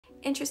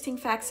Interesting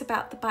facts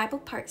about the Bible,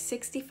 part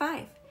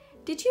 65.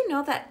 Did you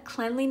know that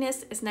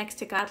cleanliness is next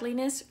to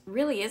godliness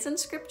really is in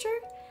Scripture?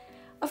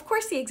 Of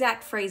course, the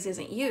exact phrase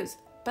isn't used,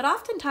 but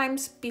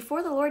oftentimes,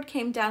 before the Lord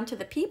came down to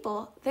the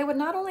people, they would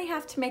not only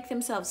have to make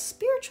themselves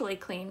spiritually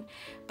clean,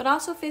 but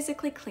also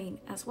physically clean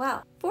as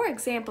well. For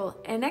example,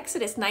 in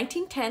Exodus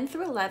 19:10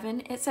 through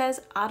 11, it says,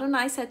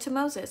 Adonai said to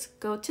Moses,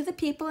 "Go to the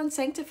people and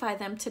sanctify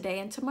them today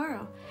and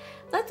tomorrow.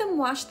 Let them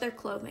wash their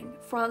clothing,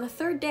 for on the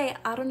third day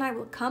Adonai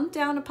will come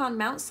down upon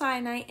Mount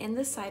Sinai in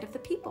the sight of the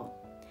people."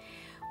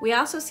 We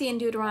also see in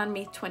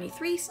Deuteronomy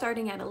 23,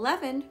 starting at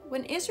 11,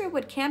 when Israel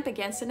would camp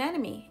against an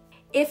enemy.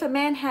 If a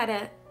man had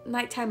a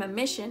nighttime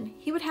mission,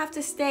 he would have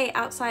to stay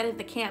outside of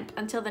the camp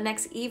until the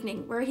next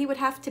evening, where he would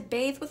have to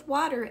bathe with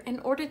water in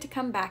order to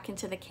come back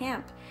into the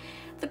camp.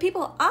 The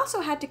people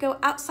also had to go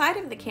outside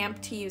of the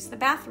camp to use the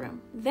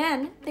bathroom.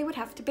 Then they would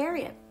have to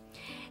bury it.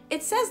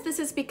 It says this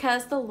is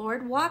because the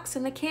Lord walks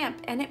in the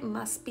camp and it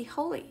must be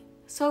holy.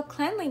 So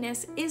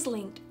cleanliness is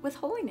linked with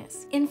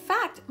holiness. In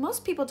fact,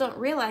 most people don't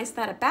realize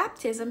that a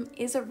baptism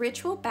is a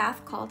ritual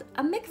bath called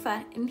a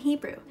mikveh in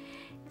Hebrew.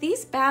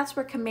 These baths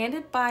were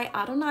commanded by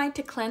Adonai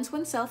to cleanse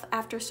oneself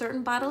after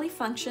certain bodily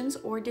functions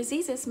or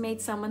diseases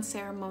made someone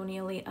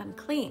ceremonially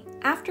unclean.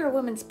 After a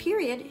woman's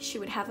period, she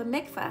would have a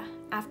mikveh.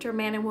 After a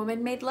man and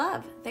woman made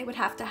love, they would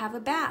have to have a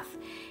bath.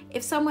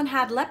 If someone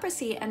had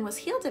leprosy and was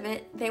healed of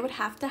it, they would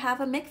have to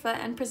have a mikveh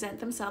and present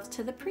themselves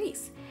to the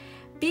priest.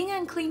 Being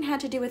unclean had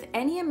to do with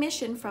any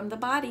emission from the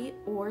body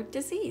or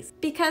disease,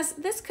 because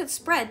this could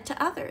spread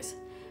to others.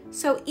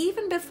 So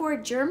even before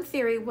germ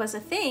theory was a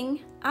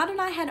thing,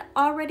 Adonai had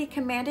already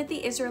commanded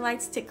the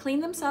Israelites to clean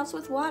themselves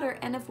with water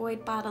and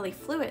avoid bodily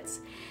fluids.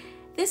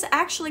 This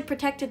actually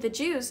protected the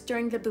Jews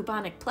during the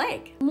bubonic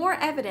plague. More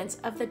evidence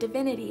of the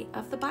divinity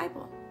of the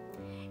Bible.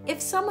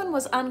 If someone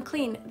was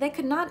unclean, they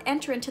could not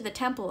enter into the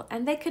temple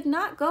and they could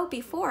not go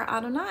before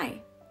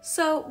Adonai.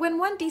 So when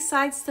one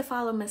decides to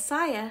follow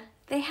Messiah,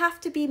 they have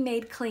to be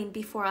made clean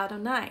before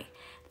Adonai.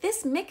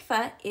 This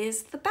mikveh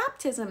is the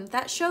baptism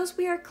that shows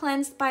we are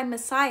cleansed by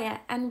Messiah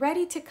and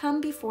ready to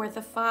come before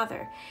the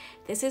Father.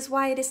 This is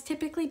why it is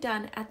typically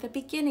done at the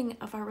beginning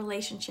of our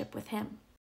relationship with Him.